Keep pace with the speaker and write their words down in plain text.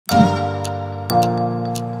Let's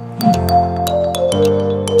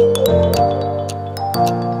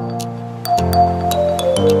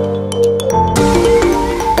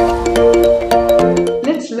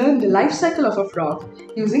learn the life cycle of a frog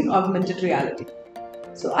using augmented reality.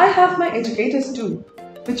 So I have my educators tool,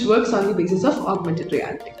 which works on the basis of augmented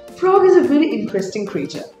reality. Frog is a very interesting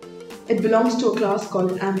creature. It belongs to a class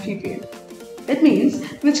called amphibian. It means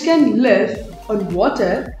which can live on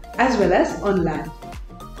water as well as on land,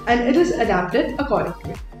 and it is adapted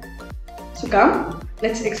accordingly. So come,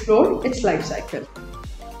 let's explore its life cycle.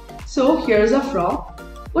 So here's a frog.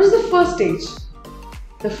 What is the first stage?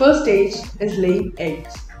 The first stage is laying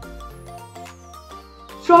eggs.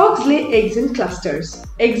 Frogs lay eggs in clusters.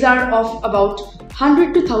 Eggs are of about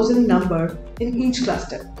 100 to 1000 number in each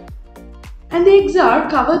cluster. And the eggs are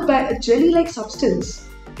covered by a jelly-like substance.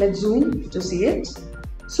 Let's zoom to see it.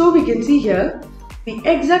 So we can see here, the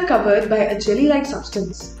eggs are covered by a jelly-like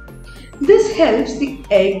substance. This helps the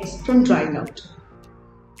eggs from drying out.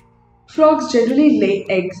 Frogs generally lay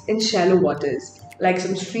eggs in shallow waters, like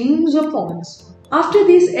some streams or ponds. After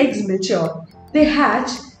these eggs mature, they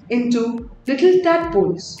hatch into little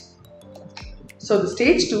tadpoles. So the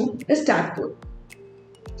stage 2 is tadpole.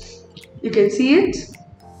 You can see it.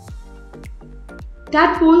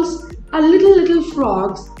 Tadpoles are little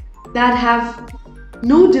frogs that have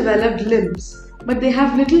no developed limbs, but they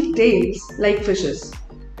have little tails like fishes.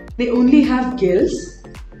 They only have gills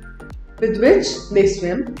with which they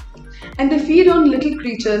swim, and they feed on little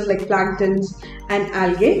creatures like planktons and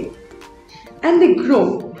algae, and they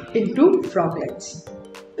grow into froglets.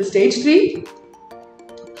 The stage 3,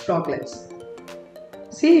 froglets.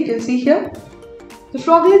 See, you can see here, the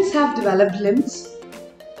froglets have developed limbs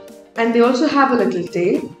and they also have a little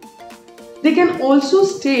tail. They can also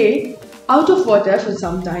stay out of water for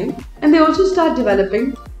some time, and they also start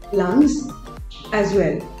developing lungs as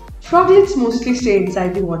well. Froglets mostly stay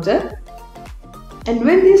inside the water, and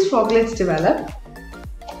when these froglets develop,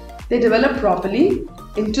 they develop properly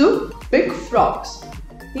into big frogs,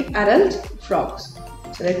 the adult frogs.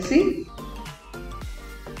 So let's see.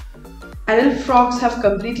 Adult frogs have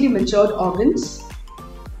completely matured organs.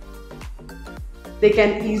 They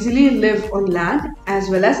can easily live on land as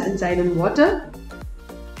well as inside in water.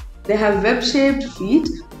 They have web-shaped feet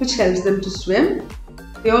which helps them to swim.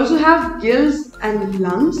 They also have gills and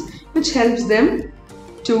lungs which helps them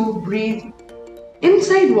to breathe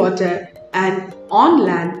inside water and on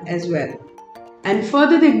land as well. And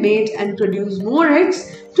further they mate and produce more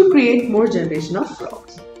eggs to create more generation of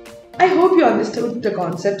frogs. I hope you understood the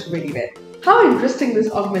concept very well. How interesting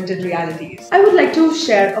this augmented reality is. I would like to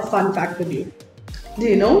share a fun fact with you. Do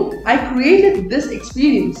you know, I created this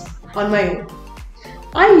experience on my own.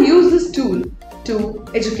 I use this tool to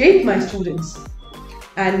educate my students,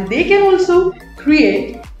 and they can also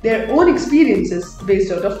create their own experiences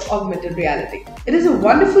based out of augmented reality. It is a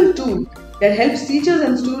wonderful tool that helps teachers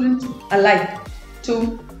and students alike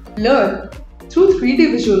to learn through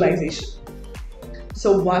 3D visualization.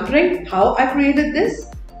 So wondering how I created this?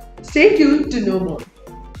 Stay tuned to know more.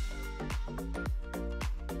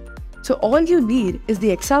 So all you need is the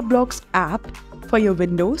XRBlocks app for your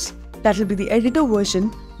Windows. That will be the editor version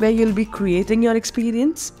where you'll be creating your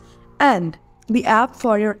experience, and the app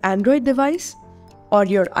for your Android device or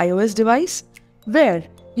your iOS device where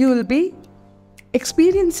you will be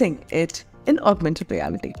experiencing it in augmented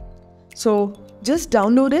reality. So just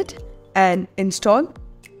download it and install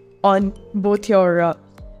on both your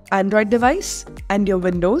Android device and your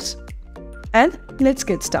Windows, and let's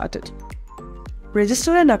get started.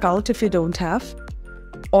 Register an account if you don't have,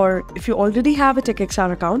 or if you already have a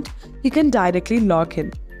TechXR account, you can directly log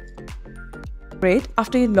in. Great,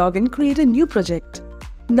 after you log in, create a new project.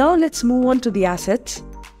 Now let's move on to the assets,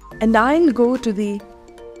 and I'll go to the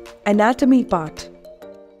anatomy part.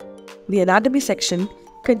 The anatomy section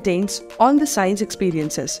contains all the science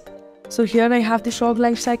experiences. So here I have the frog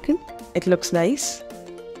life cycle. It looks nice.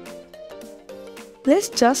 Let's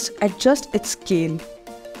just adjust its scale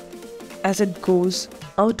as it goes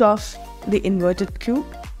out of the inverted cube,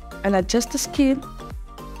 and adjust the scale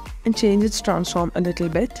and change its transform a little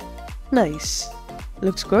bit. Nice.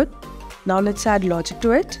 Looks good. Now let's add logic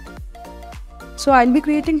to it. So I'll be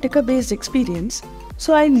creating ticker based experience.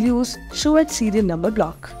 So I'll use show at serial number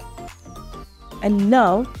block. And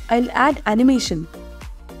now I'll add animation,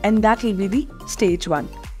 and that will be the stage 1.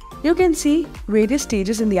 You can see various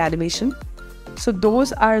stages in the animation. So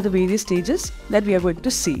those are the various stages that we are going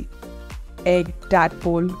to see. Egg,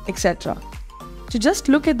 tadpole, etc. So just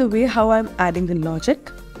look at the way how I'm adding the logic.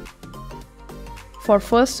 For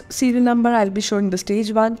first serial number, I'll be showing the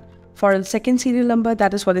stage 1. For the second serial number,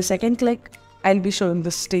 that is for the second click, I'll be showing the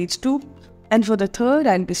stage 2. And for the third,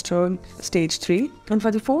 I'll be showing stage 3. And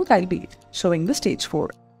for the fourth, I'll be showing the stage 4.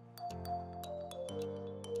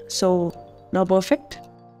 So now perfect.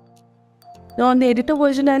 Now on the editor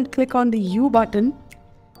version, I'll click on the U button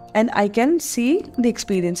and I can see the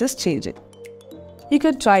experience is changing. You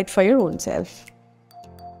can try it for your own self.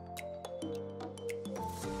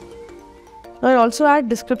 Now I'll also add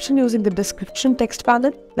description using the description text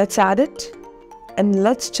panel. Let's add it and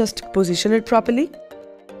let's just position it properly.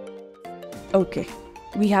 Okay,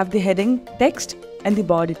 we have the heading text and the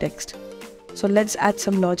body text. So let's add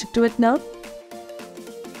some logic to it now.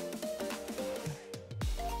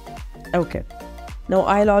 Okay, now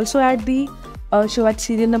I'll also add the show at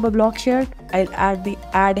serial number block here. I'll add the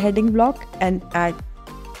add heading block and add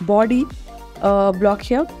body block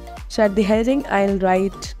here. So at the heading, I'll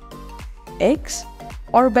write X,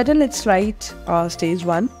 or better, let's write stage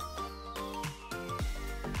 1.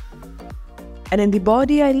 And in the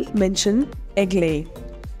body, I'll mention egg laying.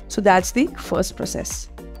 So that's the first process.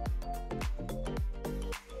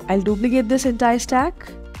 I'll duplicate this entire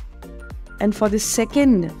stack. And for the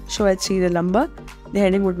second show at serial number, the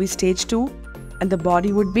heading would be stage 2 and the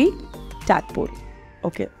body would be tadpole.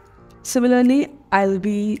 Okay. Similarly, I'll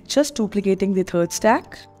be just duplicating the third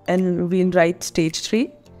stack and we'll write stage 3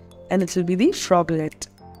 and it will be the froglet.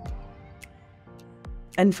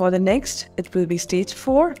 And for the next, it will be stage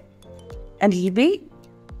 4 and it'll be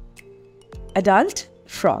adult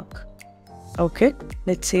frog. Okay,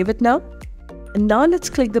 let's save it now. And now let's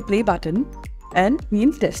click the play button and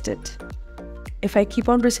we'll test it. If I keep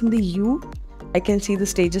on pressing the U, I can see the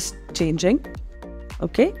stages changing.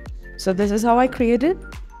 Okay, so this is how I created.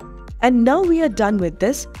 And now we are done with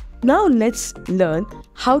this. Now let's learn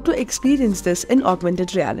how to experience this in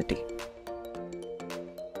augmented reality.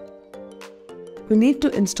 You need to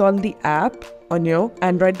install the app on your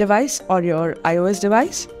Android device or your iOS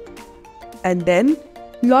device and then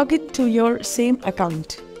log it to your same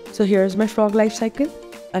account. So here's my frog life cycle.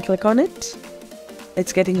 I click on it.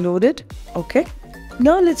 It's getting loaded. Okay.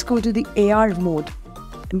 Now let's go to the AR mode.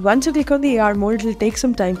 And once you click on the AR mode, it will take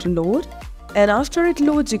some time to load. And after it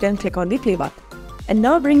loads, you can click on the play button. And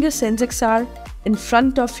now bring your XR in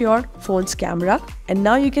front of your phone's camera. And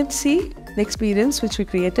now you can see the experience which we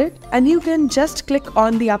created. And you can just click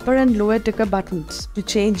on the upper and lower ticker buttons to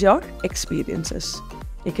change your experiences.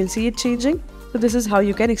 You can see it changing. So this is how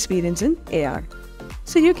you can experience in AR.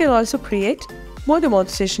 So you can also create more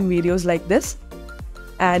demonstration videos like this.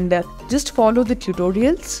 And just follow the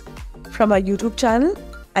tutorials from our YouTube channel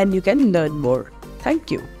and you can learn more.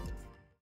 Thank you.